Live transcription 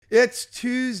It's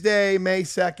Tuesday, May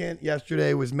 2nd.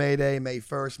 Yesterday was May Day, May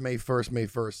 1st, May 1st, May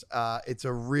 1st. It's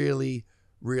a really,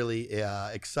 really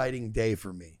exciting day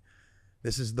for me.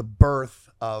 This is the birth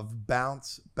of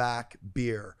BounceBack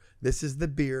Beer. This is the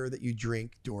beer that you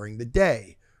drink during the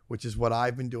day, which is what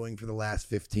I've been doing for the last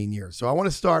 15 years. So I want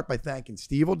to start by thanking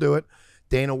Steve will do it,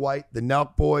 Dana White, the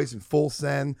Nelk Boys, and Full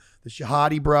Send, the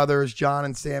Shahadi Brothers, John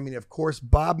and Sammy, and of course,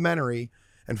 Bob Beanery,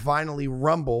 and finally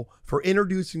Rumble for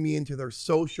introducing me into their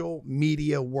social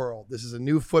media world. This is a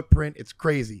new footprint. It's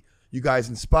crazy. You guys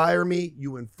inspire me.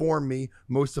 You inform me.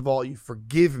 Most of all, you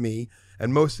forgive me.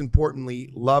 And most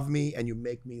importantly, love me and you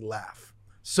make me laugh.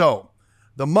 So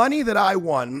the money that I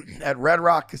won at Red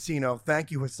Rock Casino, thank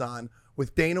you, Hassan,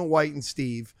 with Dana White and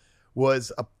Steve,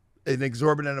 was an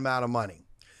exorbitant amount of money.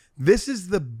 This is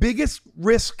the biggest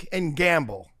risk and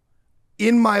gamble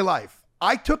in my life.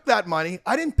 I took that money.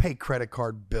 I didn't pay credit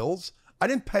card bills. I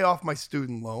didn't pay off my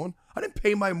student loan. I didn't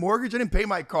pay my mortgage. I didn't pay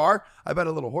my car. I bet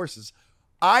a little horses.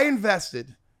 I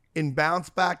invested in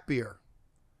BounceBack Beer,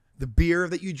 the beer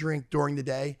that you drink during the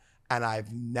day, and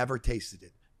I've never tasted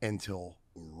it until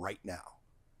right now.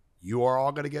 You are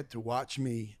all going to get to watch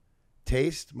me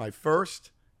taste my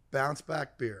first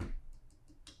BounceBack beer.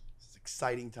 It's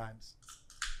exciting times.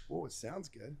 Oh, it sounds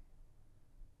good.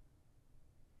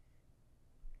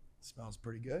 Smells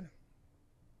pretty good.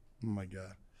 Oh my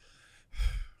God.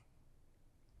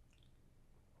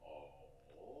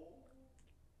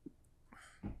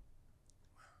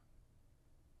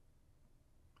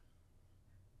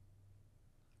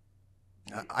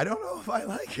 I don't know if I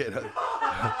like it.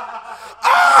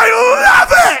 I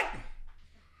love it!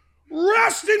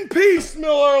 Rest in peace,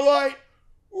 Miller Lite.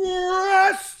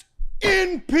 Rest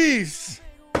in peace.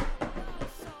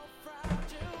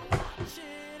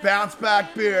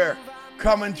 BounceBack Beer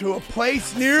coming to a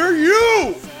place near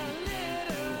you.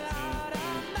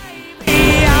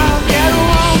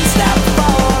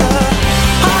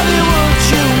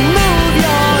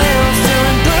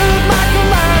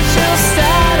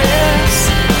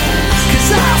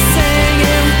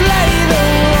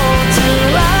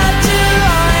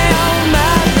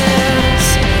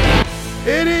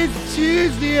 It is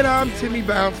Tuesday and I'm Timmy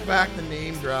BounceBack, the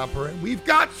name dropper, and we've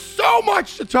got so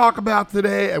much to talk about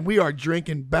today, and we are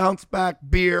drinking BounceBack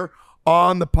Beer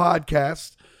on the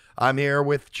podcast. I'm here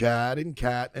with Chad and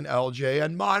Kat and LJ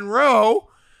and Monroe.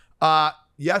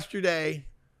 Yesterday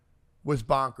was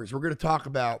bonkers. We're going to talk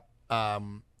about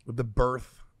the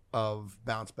birth of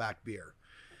BounceBack Beer.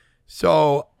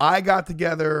 So I got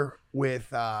together with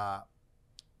LJ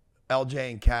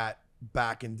and Kat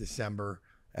back in December,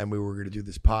 and we were going to do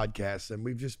this podcast, and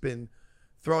we've just been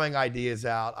throwing ideas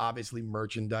out, obviously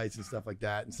merchandise and stuff like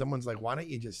that. And someone's like, why don't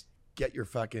you just get your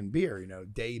fucking beer,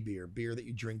 day beer that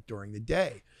you drink during the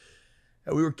day.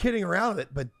 And we were kidding around with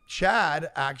it, but Chad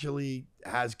actually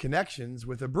has connections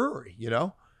with a brewery,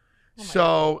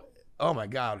 Oh my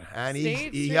God. And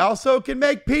he also can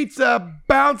make pizza.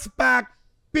 BounceBack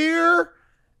Beer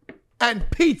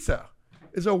and pizza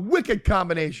is a wicked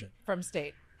combination. From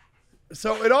State.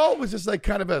 So it all was just like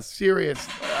kind of a serious,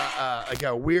 like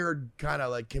a weird kind of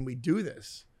like, can we do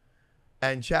this?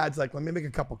 And Chad's like, let me make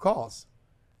a couple calls.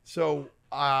 So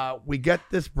we get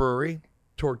this brewery,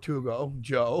 Tortugo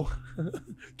Joe.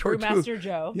 Brewmaster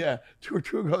Joe. Yeah,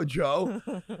 Tortugo Joe.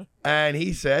 And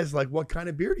he says, like, what kind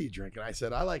of beer do you drink? And I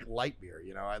said, I like light beer.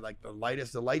 I like the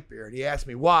lightest of light beer. And he asked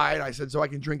me why. And I said, so I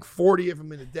can drink 40 of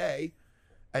them in a day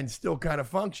and still kind of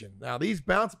function. Now, these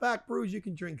BounceBack brews, you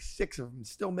can drink 6 of them and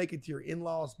still make it to your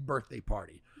in-laws' birthday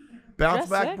party.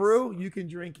 BounceBack brew, you can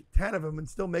drink 10 of them and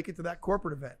still make it to that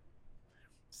corporate event.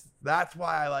 That's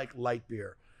why I like light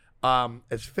beer.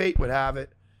 As fate would have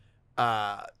it,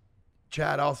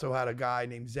 Chad also had a guy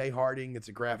named Zay Harding. It's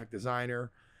a graphic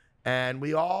designer. And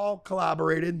we all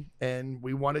collaborated, and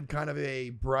we wanted kind of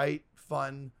a bright,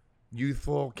 fun,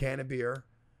 youthful can of beer.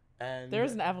 And there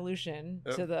was an evolution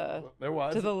to the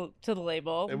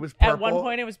label. It was purple. At one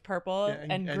point it was purple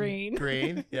and green.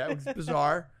 Green. Yeah, it was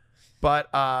bizarre.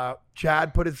 But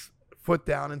Chad put his foot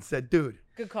down and said, dude.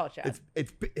 Good call, Chad.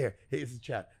 Here's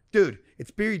Chad. Dude, it's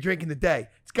beer you drink in the day.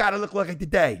 It's got to look like the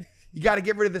day. You got to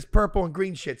get rid of this purple and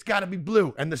green shit. It's got to be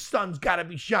blue, and the sun's got to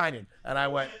be shining. And I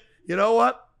went, you know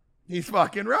what? He's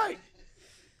fucking right.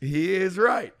 He is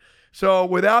right. So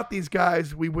without these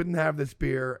guys, we wouldn't have this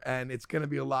beer, and it's going to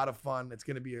be a lot of fun. It's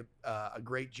going to be a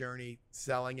great journey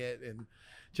selling it and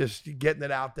just getting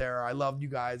it out there. I love you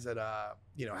guys at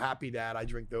Happy Dad. I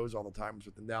drink those all the time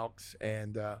with the Nelks,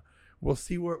 and we'll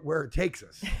see where it takes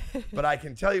us. But I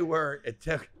can tell you where it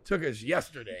took us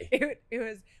yesterday.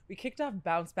 We kicked off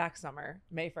BounceBack Summer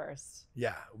May 1st.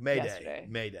 Yeah, May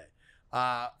Day.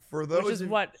 For those, which is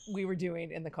what we were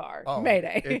doing in the car. Oh,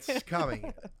 Mayday. It's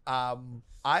coming.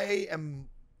 I am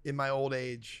in my old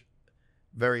age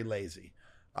very lazy.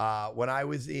 When I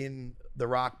was in the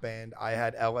rock band, I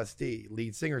had LSD,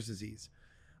 lead singer's disease.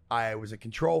 I was a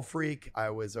control freak. I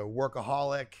was a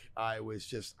workaholic. I was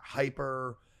just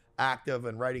hyper active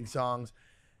and writing songs.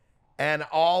 And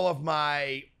all of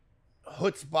my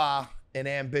chutzpah and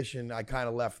ambition, I kind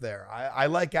of left there. I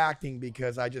like acting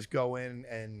because I just go in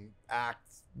and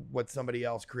act what somebody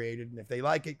else created. And if they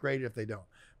like it, great. If they don't.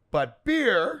 But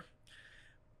beer,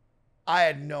 I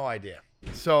had no idea.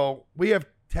 So we have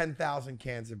 10,000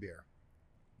 cans of beer.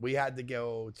 We had to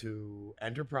go to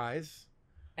Enterprise.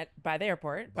 By the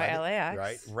airport, by LAX.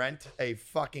 Right. Rent a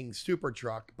fucking super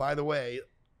truck. By the way,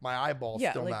 my eyeball's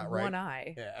still like not right. one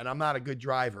eye. Yeah, and I'm not a good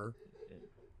driver.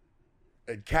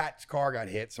 And Kat's car got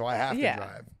hit, so I have to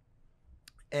drive.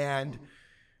 And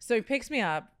so he picks me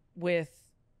up with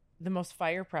the most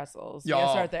fire pretzels. You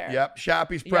gotta start there. Yep,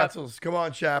 Shappy's Pretzels. Come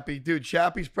on, Shappy. Dude,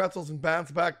 Shappy's Pretzels and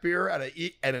BounceBack Beer at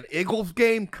an Eagles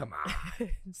game? Come on.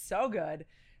 So good.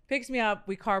 Picks me up.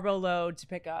 We carbo load to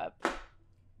pick up.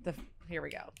 Here we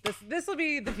go. This will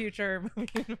be the future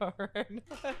moving forward.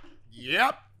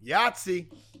 Yep. Yahtzee.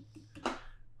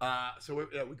 So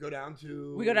we go down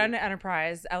to... We go down to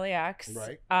Enterprise, LAX.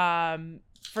 Right.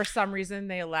 For some reason,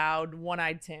 they allowed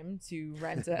One-Eyed Tim to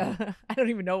rent a... I don't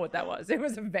even know what that was. It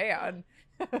was a van.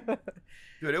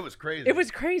 Dude, it was crazy. It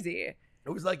was crazy. It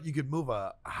was like you could move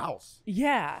a house.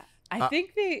 Yeah. I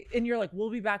think and you're like, we'll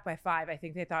be back by 5. I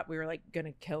think they thought we were like going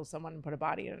to kill someone and put a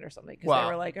body in it or something. Because they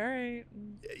were like, all right.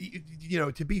 You know,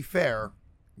 to be fair,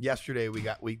 yesterday we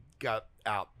got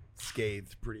out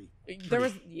scathed pretty. We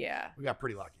got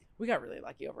pretty lucky. We got really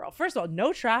lucky overall. First of all,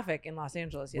 no traffic in Los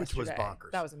Angeles yesterday. Which was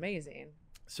bonkers. That was amazing.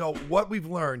 So what we've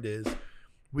learned is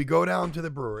we go down to the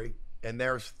brewery and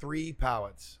there's 3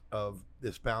 pallets of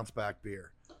this BounceBack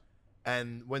beer.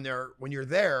 And when you're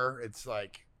there, it's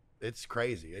like, it's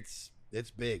crazy. It's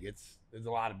big. There's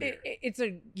a lot of beer. It's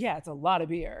a lot of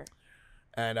beer.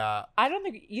 And I don't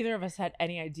think either of us had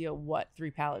any idea what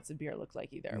 3 pallets of beer looked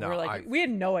like either. No, we're like, we had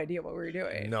no idea what we were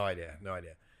doing. No idea.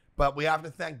 But we have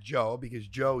to thank Joe because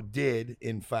Joe did,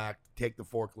 in fact, take the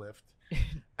forklift.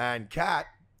 And Kat,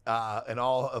 and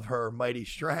all of her mighty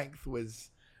strength,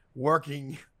 was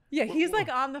working. Yeah, he's like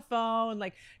on the phone,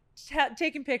 like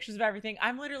taking pictures of everything.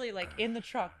 I'm literally like in the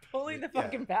truck pulling the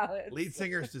fucking pallets. Lead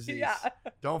singer's disease. Yeah.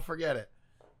 Don't forget it.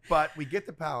 But we get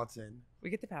the pallets in.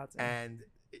 And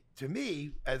to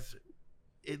me, as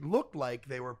it looked like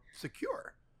they were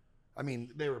secure. I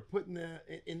mean, they were putting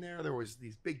in there. There was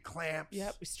these big clamps.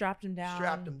 Yep, we strapped them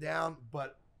down.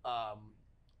 But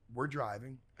we're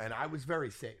driving, and I was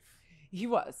very safe. He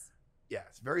was. Yeah,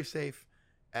 it's very safe.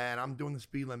 And I'm doing the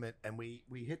speed limit, and we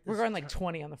hit this. We're going like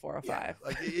 20 on the 405. Yeah,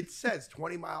 like it says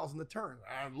 20 miles in the turn.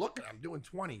 I'm looking, I'm doing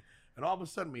 20. And all of a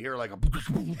sudden we hear like a...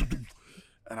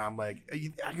 And I'm like,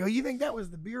 I go, you think that was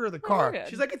the beer or the car?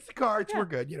 She's like, it's the car. We're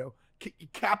good. You know,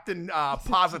 Captain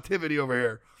Positivity over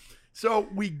here. So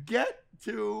we get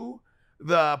to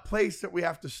the place that we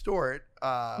have to store it.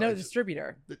 No,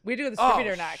 distributor. We do the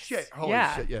distributor next. Shit. Holy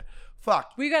shit, yeah.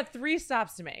 Fuck. We got 3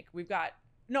 stops to make. We've got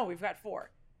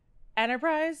 4.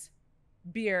 Enterprise,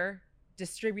 beer,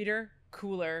 distributor,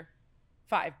 cooler,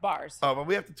 5 bars. Oh, but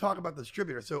we have to talk about the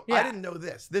distributor. So I didn't know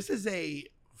this. This is a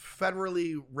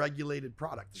federally regulated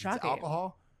product. It's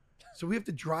alcohol. So we have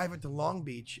to drive it to Long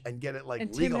Beach and get it like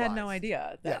legalized. And Tim had no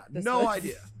idea. No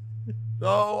idea.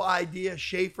 No idea.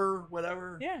 Schaefer,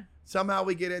 whatever. Yeah. Somehow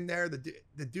we get in there.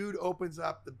 The dude opens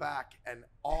up the back and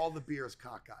all the beer is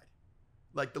cockeyed.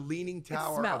 Like the Leaning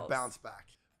Tower of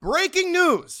BounceBack. Breaking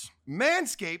news.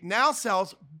 Manscaped now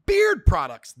sells beard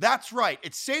products. That's right.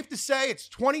 It's safe to say it's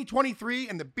 2023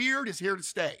 and the beard is here to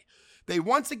stay. They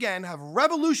once again have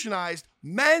revolutionized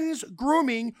men's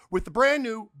grooming with the brand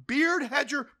new Beard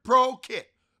Hedger Pro Kit.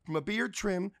 From a beard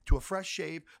trim to a fresh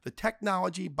shave, the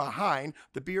technology behind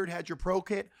the Beard Hedger Pro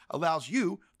Kit allows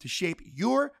you to shape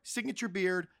your signature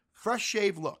beard fresh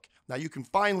shave look. Now you can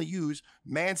finally use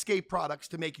Manscaped products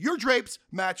to make your drapes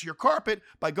match your carpet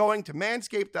by going to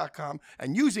manscaped.com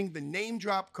and using the name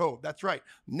drop code. That's right,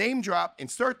 name drop.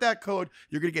 Insert that code.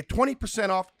 You're going to get 20%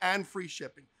 off and free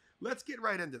shipping. Let's get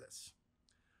right into this.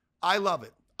 I love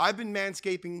it. I've been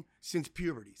manscaping since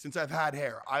puberty, since I've had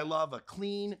hair. I love a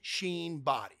clean, sheen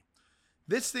body.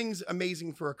 This thing's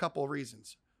amazing for a couple of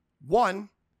reasons. One,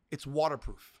 it's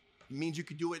waterproof. It means you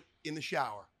could do it in the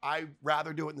shower. I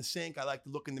rather do it in the sink. I like to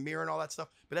look in the mirror and all that stuff,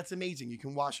 but that's amazing. You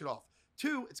can wash it off.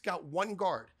 2, it's got one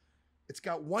guard. It's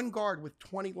got one guard with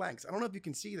 20 lengths. I don't know if you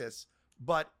can see this,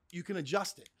 but you can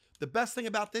adjust it. The best thing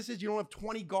about this is you don't have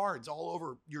 20 guards all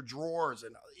over your drawers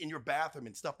and in your bathroom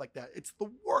and stuff like that. It's the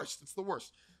worst. It's the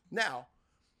worst. Now,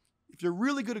 if you're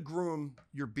really going to groom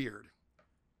your beard,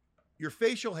 your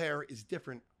facial hair is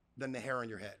different than the hair on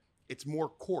your head. It's more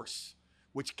coarse,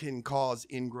 which can cause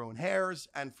ingrown hairs.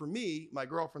 And for me, my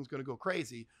girlfriend's going to go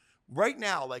crazy. Right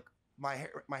now, like my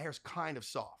hair's kind of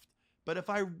soft. But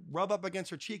if I rub up against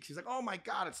her cheeks, she's like, oh my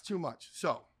God, it's too much.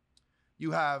 So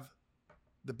you have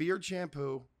the beard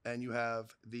shampoo and you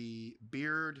have the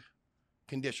beard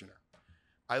conditioner.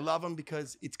 I love them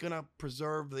because it's going to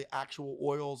preserve the actual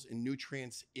oils and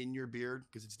nutrients in your beard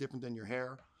because it's different than your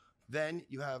hair. Then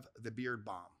you have the beard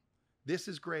balm. This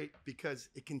is great because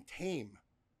it can tame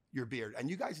your beard. And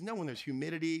you guys know when there's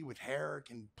humidity with hair, it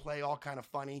can play all kind of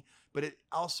funny, but it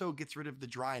also gets rid of the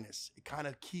dryness. It kind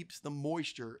of keeps the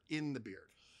moisture in the beard.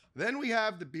 Then we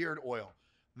have the beard oil.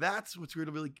 That's what's going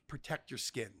to really protect your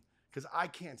skin because I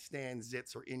can't stand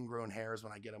zits or ingrown hairs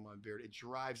when I get them on my beard. It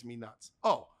drives me nuts.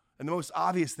 Oh, and the most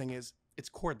obvious thing is it's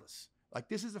cordless. Like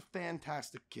this is a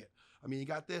fantastic kit. I mean, you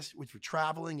got this if you're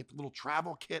traveling, it's a little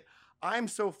travel kit. I'm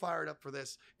so fired up for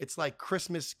this. It's like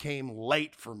Christmas came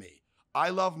late for me. I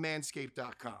love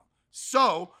manscaped.com.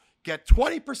 So get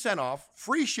 20% off,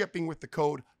 free shipping with the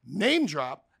code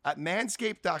NAMEDROP at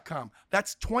manscaped.com.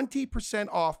 That's 20%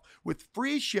 off with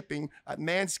free shipping at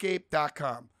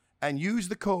manscaped.com. And use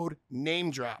the code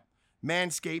NAMEDROP.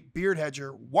 Manscaped Beard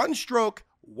Hedger, 1 stroke,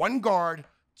 1 guard,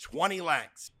 20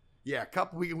 lengths. Yeah,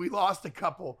 we lost a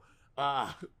couple.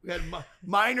 We had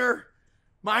minor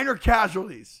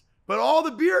casualties, but all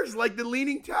the beers like the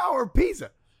Leaning Tower of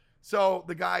Pisa. So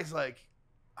the guy's like,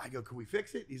 I go, can we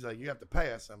fix it? He's like, you have to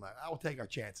pay us. I'm like, I will take our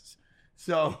chances.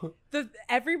 So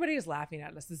everybody is laughing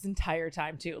at us this entire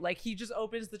time too. Like he just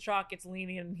opens the truck, it's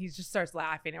leaning, and he just starts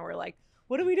laughing, and we're like,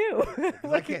 what do we do?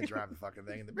 I can't drive the fucking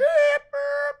thing.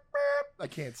 I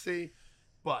can't see,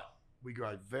 but we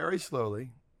drive very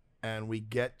slowly. And we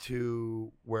get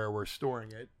to where we're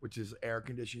storing it, which is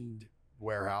air-conditioned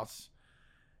warehouse.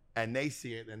 And they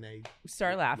see it, and they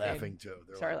start laughing too.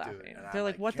 They're laughing. They're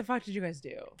like, what the fuck did you guys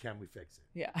do? Can we fix it?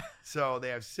 Yeah. So they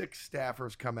have 6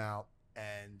 staffers come out,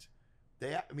 and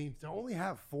to only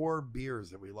have 4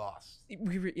 beers that we lost. It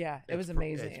was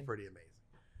amazing. It's pretty amazing.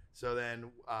 So then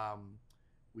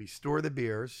we store the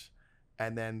beers,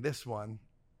 and then this one,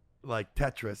 like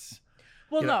Tetris.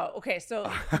 Well, no. Okay, so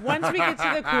once we get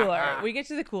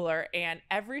to the cooler, and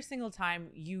every single time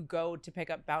you go to pick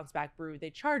up BounceBack Brew,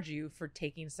 they charge you for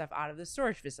taking stuff out of the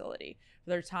storage facility for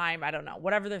their time. I don't know,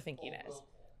 whatever their thinking is.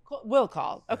 Will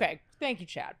call. Okay, thank you,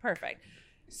 Chad. Perfect.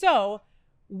 So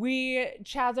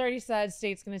Chad's already said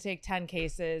State's going to take 10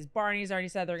 cases. Barney's already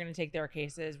said they're going to take their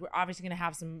cases. We're obviously going to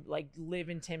have some live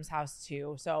in Tim's house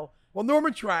too. So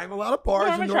Norman Triangle, a lot of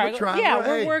bars in Norman Triangle. Yeah,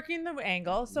 we're working the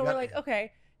angle. So we're like,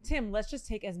 okay, Tim, let's just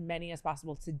take as many as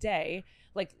possible today,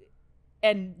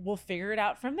 and we'll figure it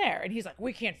out from there. And he's like,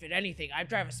 we can't fit anything. I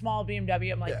drive a small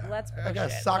BMW. I'm like, let's push it. I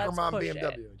got a soccer mom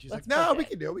BMW. And she's like, no, we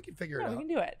can do it. We can figure it out. We can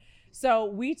do it. So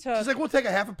we took. She's like, we'll take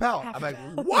a half a pallet. I'm like,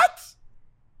 what?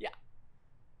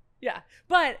 Yeah.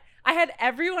 But I had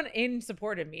everyone in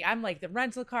support of me. I'm like the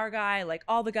rental car guy, like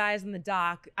all the guys in the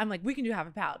dock. I'm like, we can do half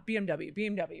a pallet.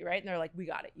 BMW, right? And they're like, we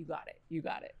got it. You got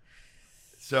it.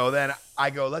 So then I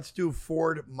go, let's do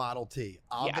Ford Model T.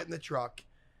 I'll get in the truck.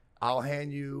 I'll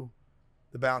hand you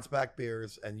the BounceBack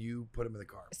beers, and you put them in the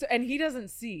car. So, and he doesn't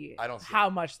see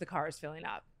how much the car is filling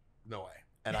up. No way.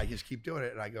 And I just keep doing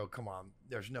it, and I go, come on.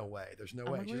 There's no way. There's no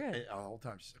way. Like, we're good. The whole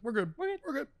time she's like,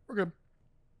 we're good.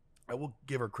 I will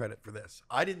give her credit for this.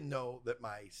 I didn't know that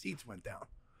my seats went down.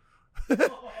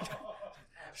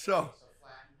 So,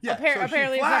 yeah.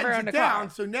 Apparently it's never owned a car.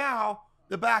 So now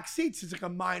the back seats is like a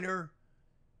minor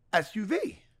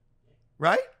SUV,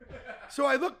 right? So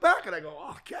I look back and I go,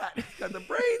 oh, Kat, he's got the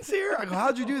brains here. I go,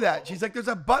 how'd you do that? She's like, there's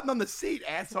a button on the seat,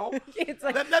 asshole. It's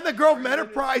like, then the girl from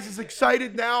Enterprise is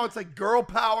excited now. It's like girl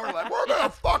power. Like, we're going to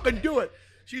fucking do it.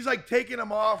 She's like taking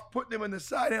them off, putting them in the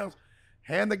side handles.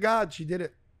 Hand to God, she did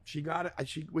it. She got it.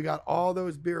 We got all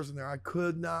those beers in there. I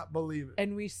could not believe it.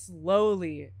 And we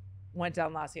slowly went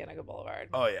down La Cienega Boulevard.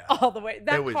 Oh, yeah. All the way.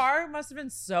 That car must have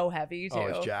been so heavy, too. Oh,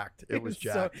 it was jacked. It was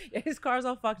jacked. His car's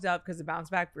all fucked up because of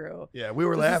BounceBack Brew. Yeah, we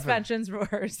were laughing. Suspensions were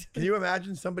worse. Can you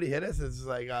imagine somebody hit us? It's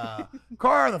like,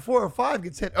 car on the 405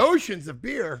 gets hit oceans of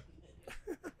beer.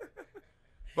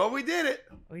 But we did it.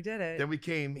 We did it. Then we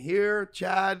came here,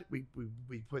 Chad. We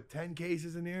put 10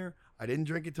 cases in here. I didn't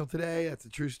drink it till today. That's a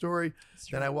true story.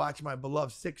 Then I watched my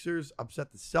beloved Sixers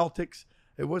upset the Celtics.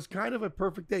 It was kind of a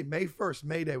perfect day. May 1st,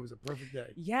 May Day was a perfect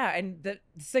day. Yeah, and the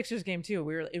Sixers game too.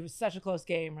 It was such a close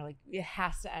game. We're like, it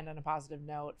has to end on a positive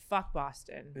note. Fuck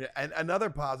Boston. Yeah, and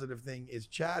another positive thing is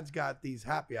Chad's got these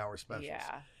happy hour specials.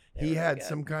 Yeah. He had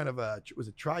some kind of was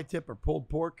it tri-tip or pulled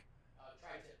pork?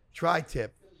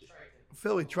 Tri-tip.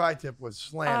 Philly tri-tip was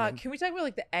slamming. Can we talk about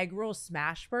like the egg roll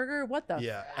smash burger? What the?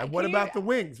 Yeah. And what about the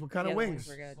wings? What kind of wings?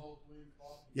 The wings were good.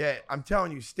 Yeah, I'm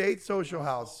telling you, State Social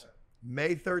House,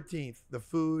 May 13th. The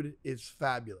food is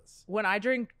fabulous. When I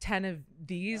drink 10 of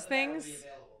these things.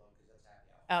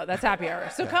 Oh, that's happy hour.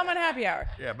 So come on happy hour.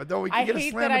 Yeah, but though we can get a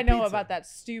hate slam that I of know pizza. about that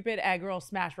stupid egg roll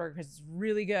smash burger because it's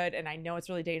really good and I know it's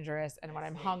really dangerous. And when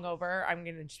I'm hungover, I'm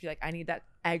gonna just be like, I need that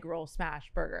egg roll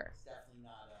smash burger.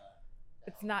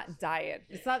 It's not diet.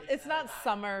 It's not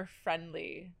summer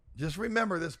friendly. Just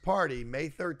remember this party, May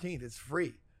 13th. It's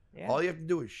free. Yeah. All you have to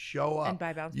do is show up. And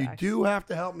buy BounceBack. You do have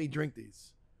to help me drink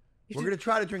these. We're going to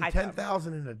try to drink high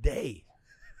 10,000 in a day.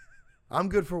 I'm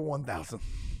good for 1,000.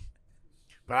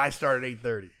 But I start at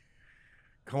 8:30.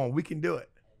 Come on, we can do it.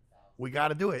 We got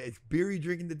to do it. It's beer you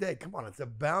drinking today. Come on, it's a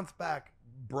BounceBack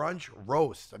brunch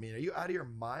roast. I mean, are you out of your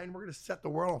mind? We're going to set the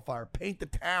world on fire. Paint the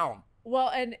town. Well,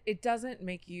 and it doesn't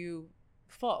make you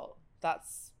full.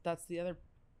 That's the other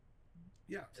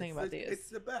thing about these. It's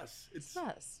the best. It's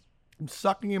best. I'm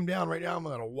sucking him down right now. I'm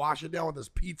going to wash it down with this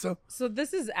pizza. So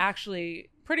this is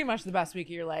actually pretty much the best week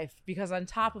of your life because on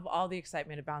top of all the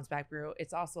excitement of BounceBack Brew,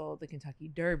 it's also the Kentucky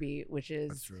Derby, which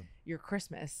is your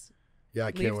Christmas. Yeah,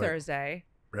 I can't Leave wait. Thursday.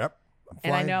 Yep.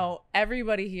 And I know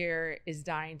everybody here is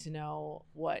dying to know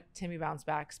what Timmy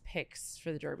BounceBack's picks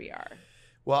for the Derby are.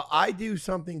 Well, I do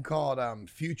something called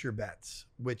future bets,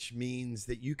 which means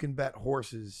that you can bet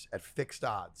horses at fixed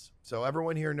odds. So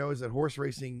everyone here knows that horse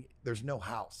racing, there's no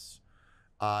house.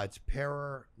 It's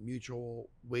pari-mutuel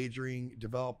wagering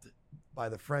developed by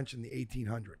the French in the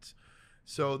 1800s.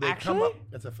 So they come up.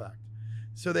 That's a fact.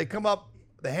 So they come up.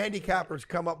 The handicappers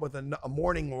come up with a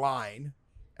morning line,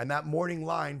 and that morning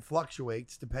line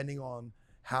fluctuates depending on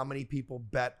how many people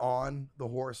bet on the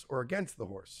horse or against the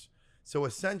horse. So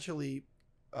essentially,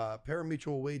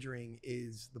 pari-mutuel wagering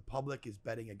is the public is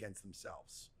betting against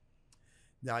themselves.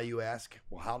 Now you ask,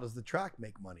 well, how does the track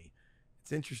make money?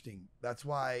 It's interesting. That's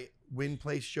why win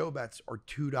place show bets are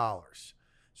 $2.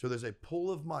 So there's a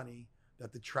pool of money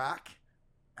that the track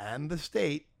and the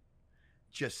state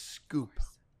just scoop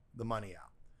the money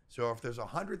out. So if there's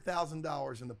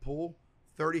 $100,000 in the pool,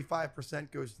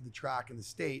 35% goes to the track and the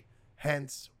state.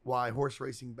 Hence why horse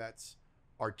racing bets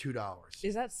are $2.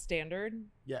 Is that standard?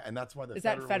 Yeah, and that's why the is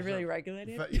that federally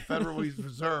regulated? The Federal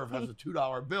Reserve has a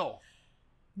 $2 bill.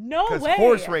 No way. Because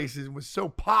horse racing was so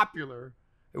popular,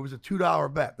 it was a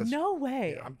 $2 bet. No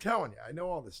way. Yeah, I'm telling you, I know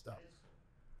all this stuff.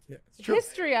 Yeah, it's true.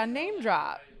 History on name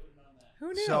drop.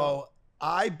 Who knew? So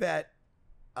I bet.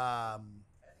 I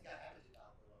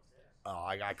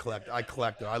collect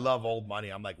it. I love old money.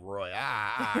 I'm like Roy.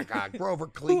 God, Grover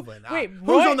Cleveland. Wait,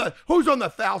 who's on the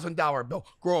 $1,000 bill?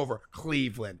 Grover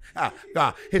Cleveland.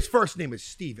 His first name is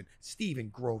Stephen. Stephen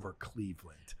Grover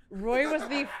Cleveland. Roy was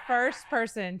the first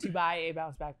person to buy a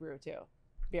BounceBack Brew too.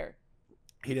 Beer.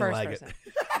 He didn't like it.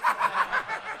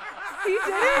 He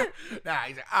didn't? Nah,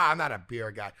 he's like, I'm not a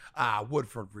beer guy.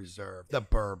 Woodford Reserve, the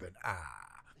bourbon.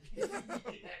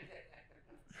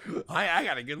 I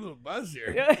got to get a little buzz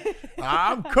here.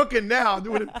 I'm cooking now,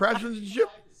 doing impressions and shit.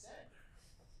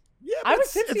 Yeah, I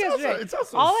was tipsy yesterday.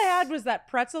 Also, all I had was that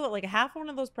pretzel, like half one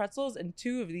of those pretzels and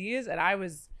two of these, and I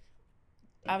was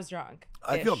drunk.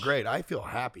 I feel great. I feel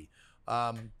happy.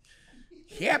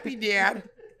 Happy dad.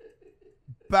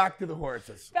 Back to the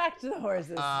horses.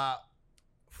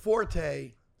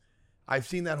 Forte, I've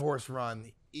seen that horse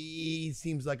run. He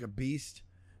seems like a beast,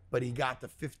 but he got the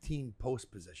 15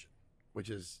 post position, which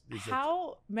is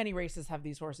how many races have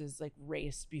these horses like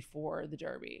raced before the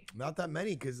Derby? Not that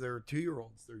many because they're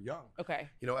 2-year-olds. They're young. Okay.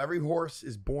 You know, every horse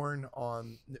is born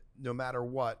on no matter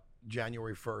what.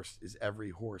 January 1st is every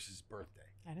horse's birthday.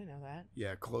 I didn't know that.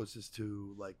 Yeah, closest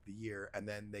to like the year, and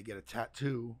then they get a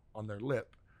tattoo on their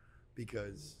lip.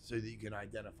 Because so that you can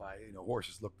identify,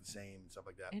 horses look the same and stuff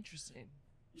like that. Interesting.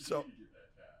 So,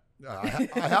 I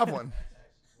have one.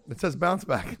 It says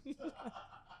BounceBack.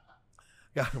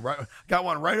 Got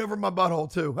one right over my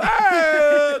butthole too.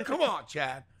 Hey, come on,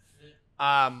 Chad.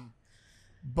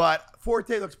 But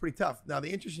Forte looks pretty tough. Now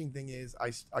the interesting thing is,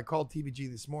 I called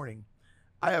TVG this morning.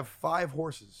 I have 5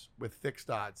 horses with fixed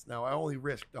odds. Now I only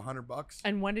risked $100.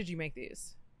 And when did you make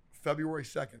these? February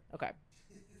 2nd. Okay.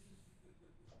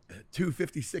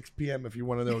 2:56 p.m. if you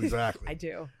want to know exactly. I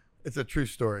do. It's a true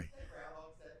story.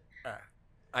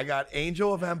 I got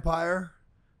Angel of Empire.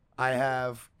 I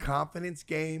have Confidence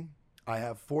Game. I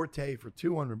have Forte for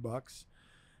 $200.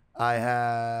 I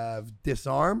have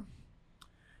Disarm.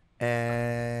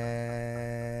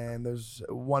 And there's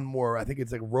one more. I think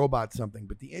it's like robot something.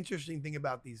 But the interesting thing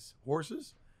about these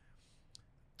horses,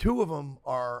 2 of them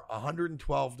are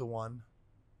 112 to 1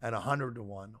 and 100 to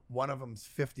 1. One of them's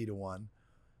 50 to 1.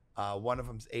 One of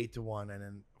them's 8 to 1. And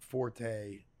then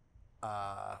Forte,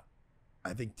 I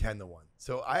think 10 to 1.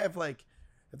 So I have like,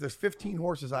 if there's 15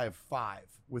 horses, I have 5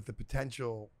 with the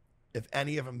potential. If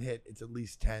any of them hit, it's at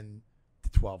least 10 to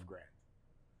 12 grand.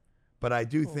 But I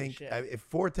do think if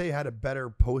Forte had a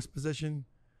better post position,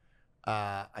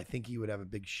 I think he would have a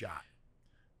big shot.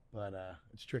 But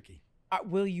it's tricky.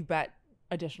 Will you bet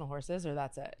additional horses, or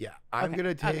that's it? Yeah, I'm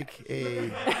gonna take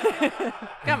a.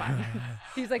 Come on,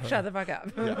 he's like, shut the fuck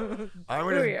up. Yeah.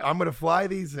 I'm gonna fly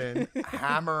these in,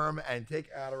 hammer them, and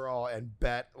take Adderall and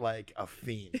bet like a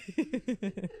fiend.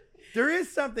 There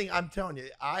is something I'm telling you.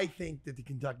 I think that the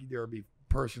Kentucky Derby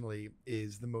personally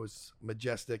is the most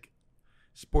majestic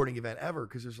sporting event ever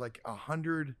because there's like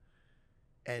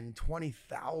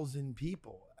 120,000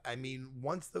 people. I mean,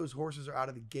 once those horses are out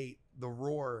of the gate, the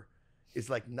roar is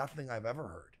like nothing I've ever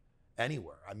heard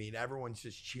anywhere. I mean, everyone's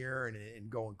just cheering and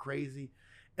going crazy,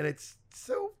 and it's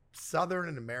so Southern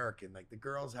and American. Like the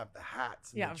girls have the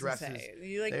hats and the dresses.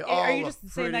 Are you just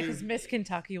saying that because Miss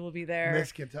Kentucky will be there?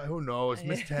 Miss Kentucky, who knows?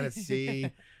 Miss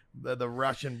Tennessee. The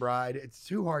Russian bride. It's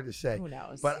too hard to say. Who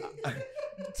knows? But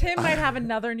Tim might have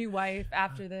another new wife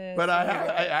after this. But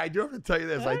I do have to tell you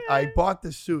this. I bought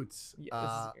the suits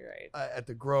at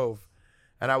the Grove,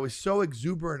 and I was so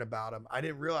exuberant about them. I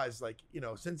didn't realize, like,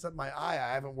 since my eye,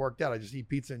 I haven't worked out. I just eat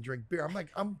pizza and drink beer.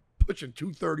 I'm pushing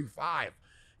 235.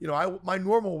 My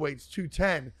normal weight's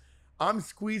 210. I'm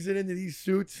squeezing into these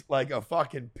suits like a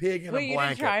fucking pig in a blanket. You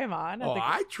didn't try them on?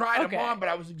 I tried them on, but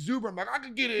I was exuberant. I'm like, I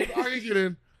could get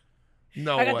in.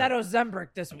 No, I got that Ozembric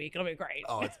this week. It'll be great.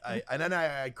 And then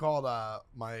I called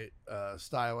my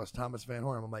stylist, Thomas Van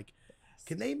Horn. I'm like,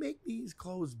 can they make these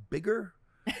clothes bigger?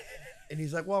 And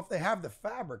he's like, well, if they have the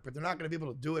fabric, but they're not going to be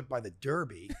able to do it by the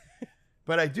Derby.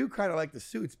 But I do kind of like the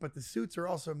suits, but the suits are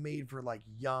also made for like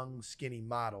young, skinny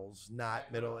models,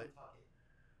 not middle.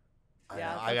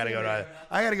 Yeah, I gotta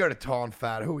go to tall and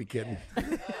fat. Who are we kidding?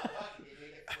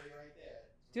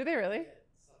 Do they really?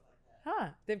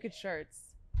 Huh? They have good shirts.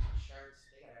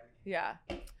 Yeah.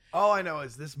 All I know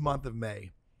is this month of May,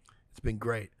 it's been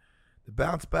great. The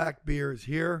BounceBack beer is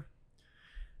here.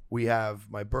 We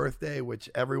have my birthday, which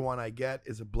everyone I get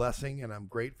is a blessing, and I'm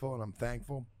grateful and I'm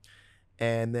thankful.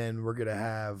 And then we're going to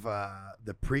have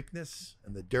the Preakness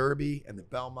and the Derby and the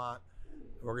Belmont.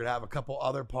 We're going to have a couple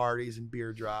other parties and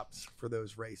beer drops for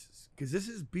those races. Because this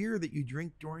is beer that you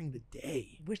drink during the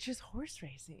day. Which is horse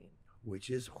racing.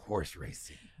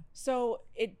 So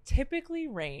it typically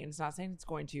rains, not saying it's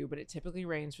going to, but it typically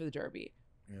rains for the Derby.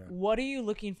 Yeah. What are you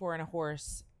looking for in a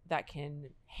horse that can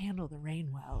handle the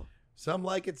rain well? Some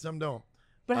like it, some don't.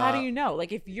 But how do you know?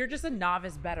 Like if you're just a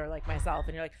novice bettor like myself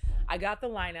and you're like, I got the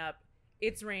lineup,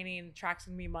 it's raining, the track's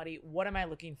going to be muddy. What am I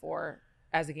looking for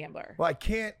as a gambler? Well,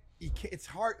 it's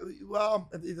hard. Well,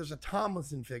 there's a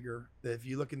Tomlinson figure that if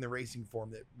you look in the racing form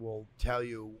that will tell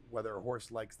you whether a horse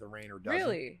likes the rain or doesn't.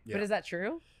 Really? Yeah. But is that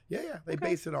true? Yeah. They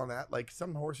base it on that. Like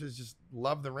some horses just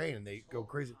love the rain and they go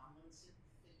crazy.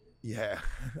 Yeah,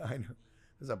 I know.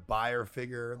 There's a buyer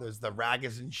figure. There's the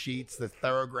Ragozin sheets, the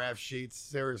Thorograph sheets.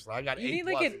 Seriously, I got 8 You need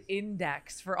pluses. like an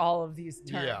index for all of these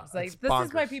terms. Yeah, like it's this bonkers.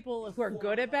 is why people who are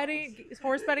good at betting,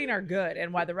 horse betting, are good,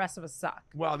 and why the rest of us suck.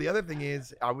 Well, the other thing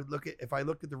is, if I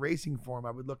looked at the racing form,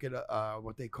 I would look at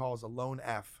what they call as a lone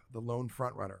F, the lone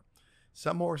front runner.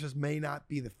 Some horses may not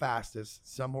be the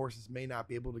fastest. Some horses may not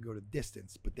be able to go to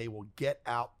distance, but they will get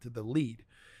out to the lead.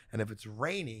 And if it's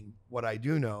raining, what I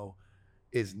do know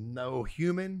is no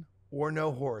human or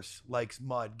no horse likes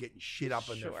mud getting shit up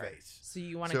in their face. So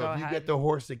you want to go So if ahead. you get the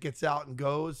horse that gets out and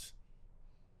goes,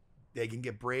 they can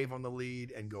get brave on the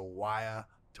lead and go wire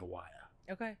to wire.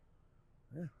 Okay.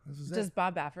 Yeah, this is Does it.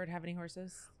 Bob Baffert have any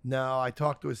horses? No, I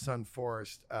talked to his son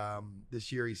Forrest.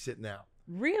 This year he's sitting out.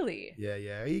 Really?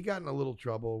 Yeah. He got in a little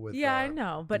trouble with. Yeah, I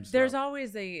know, but some there's stuff.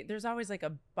 always like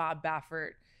a Bob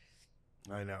Baffert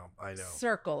I know.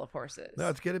 circle of horses. No,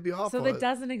 it's gonna be awful. So that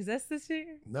doesn't exist this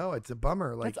year. No, it's a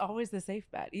bummer. Like That's always the safe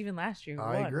bet. Even last year,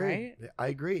 I won, agree. right? I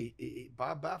agree.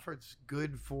 Bob Baffert's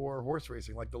good for horse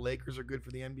racing, like the Lakers are good for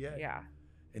the NBA. Yeah.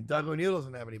 And Doug O'Neill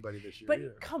doesn't have anybody this year But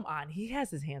either. come on, he has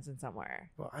his hands in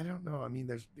somewhere. Well, I don't know. I mean,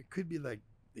 it could be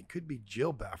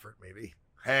Jill Baffert maybe.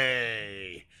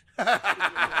 Hey.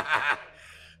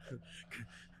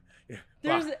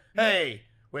 There's Hey,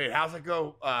 wait, how's it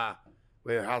go?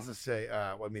 Wait, how's it say?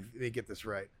 Let me get this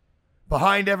right.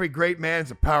 Behind every great man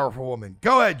is a powerful woman.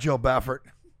 Go ahead, Jill Baffert.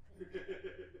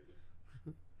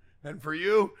 And for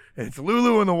you, it's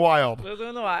Lulu in the Wild. Lulu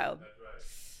in the Wild. That's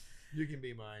right. You can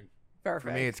be mine. Perfect.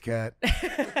 For me, it's Cat.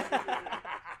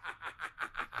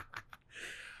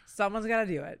 Someone's got to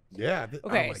do it. Yeah.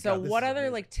 Okay, so God, what is other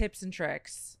amazing. like tips and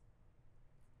tricks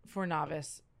for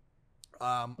novice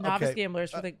okay.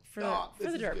 gamblers for the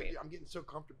This is Derby? good. I'm getting so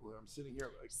comfortable here. I'm sitting here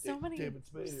like So many. David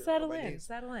Spade here Settle on my in. knees.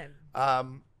 Settle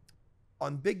in.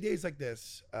 On big days like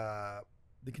this,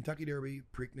 the Kentucky Derby,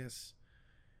 Preakness,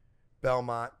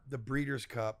 Belmont, the Breeders'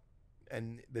 Cup,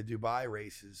 and the Dubai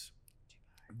races,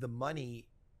 the money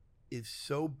is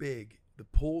so big. The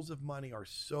pools of money are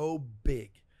so big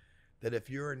that if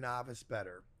you're a novice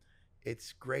bettor,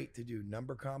 it's great to do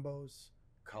number combos,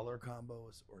 color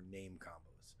combos, or name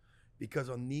combos. Because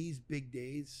on these big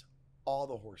days, all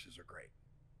the horses are great.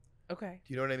 Okay.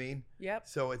 Do you know what I mean? Yep.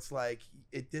 So it's like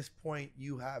at this point,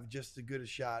 you have just as good a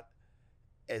shot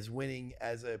as winning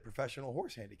as a professional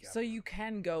horse handicapper. So you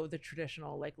can go the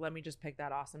traditional, like, let me just pick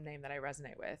that awesome name that I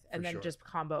resonate with, and For then sure. just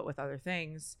combo it with other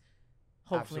things,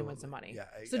 hopefully win some Absolutely. money.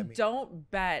 Yeah, So I mean- don't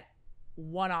bet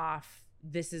one off.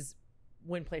 This is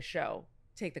win, play, show.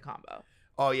 Take the combo.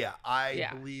 Oh yeah, I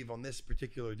Yeah. believe on this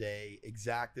particular day,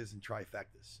 exactas and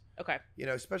trifectas. Okay. You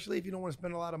know, especially if you don't want to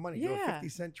spend a lot of money. Do a Yeah.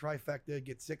 50-cent trifecta,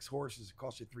 get 6 horses, it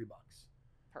costs you $3.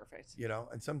 Perfect. You know,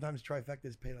 and sometimes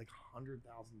trifectas pay like $100,000.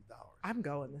 I'm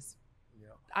going this. You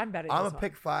know, I'm betting. I'm this a one.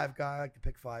 pick 5 guy. I like to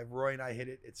pick 5. Roy and I hit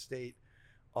it at State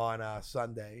on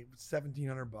Sunday. It was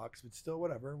 $1,700, but still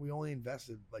whatever. We only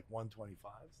invested like $125.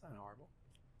 It's not horrible.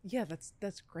 Yeah,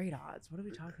 that's great odds. What are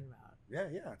we talking about?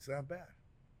 Yeah, it's not bad.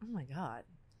 Oh my god.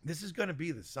 This is going to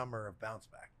be the summer of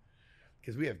BounceBack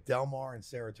because we have Del Mar and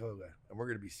Saratoga, and we're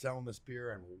going to be selling this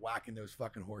beer and whacking those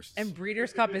fucking horses. And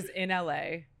Breeders' Cup is in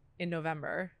LA in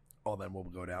November. Oh, then we'll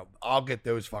go down. I'll get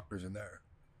those fuckers in there.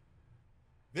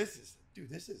 This is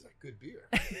a good beer.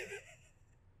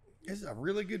 This is a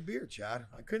really good beer, Chad.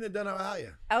 I couldn't have done it without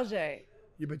you. LJ,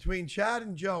 You're between Chad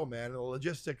and Joe, man. The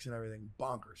logistics and everything,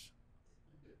 bonkers.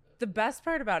 the best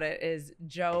part about it is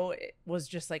Joe was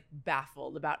just like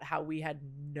baffled about how we had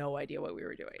no idea what we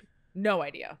were doing. No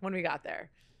idea when we got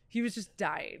there. He was just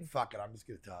dying. Fuck it, I'm just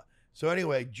gonna tell. So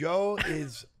anyway, Joe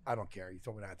is I don't care. He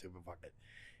told me not to, but fuck it.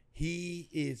 He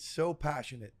is so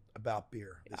passionate about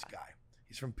beer. This guy.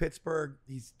 He's from Pittsburgh.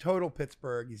 He's total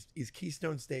Pittsburgh. He's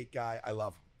Keystone State guy. I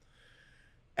love him.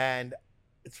 And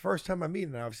it's the first time I meet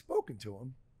him, and I've spoken to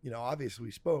him. You know, obviously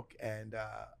we spoke, and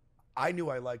I knew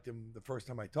I liked him the first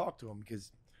time I talked to him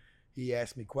because he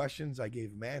asked me questions. I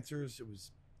gave him answers. It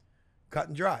was cut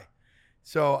and dry.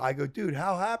 So I go, dude,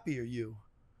 how happy are you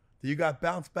that you got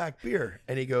BounceBack beer?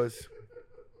 And he goes,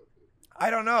 I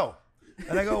don't know.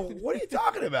 And I go, what are you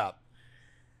talking about?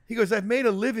 He goes, I've made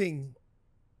a living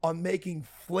on making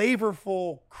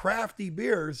flavorful, crafty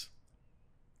beers,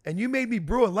 and you made me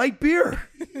brew a light beer.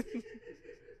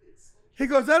 He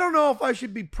goes, I don't know if I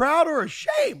should be proud or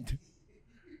ashamed.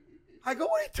 I go,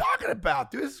 what are you talking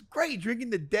about, dude? This is great. Drinking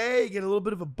the day, you get a little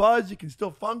bit of a buzz, you can still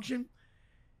function.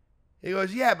 He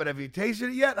goes, yeah, but have you tasted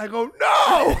it yet? I go,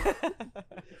 no!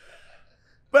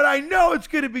 But I know it's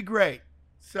going to be great.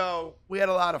 So we had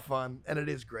a lot of fun, and it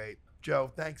is great.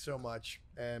 Joe, thanks so much.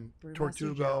 And Brewmaster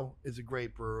Tortugo Joe. is a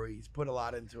great brewery. He's put a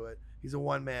lot into it. He's a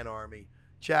one-man army.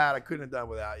 Chad, I couldn't have done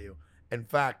without you. In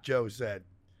fact, Joe said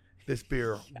this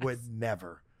beer would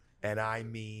never, and I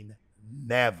mean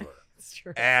never, It's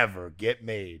true. ever get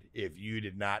made if you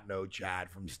did not know Chad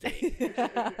from State.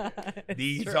 It's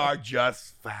These true. are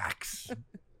just facts.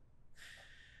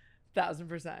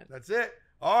 1000%. That's it.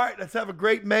 All right, let's have a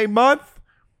great May month.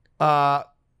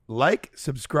 Like,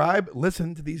 subscribe,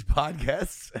 listen to these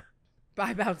podcasts.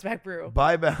 Bye, BounceBack Brew.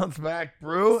 Buy BounceBack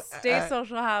Brew. State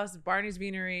Social House, Barney's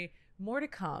Beanery. More to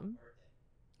come.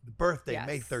 The birthday, Yes.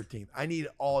 May 13th. I need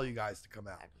all you guys to come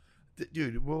out.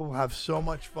 Dude, we'll have so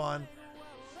much fun.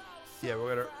 Yeah,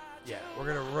 we're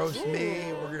gonna roast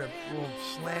me. We'll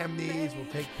slam these. We'll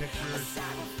take pictures.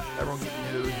 Everyone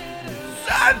get nude.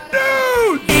 Sun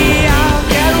dudes!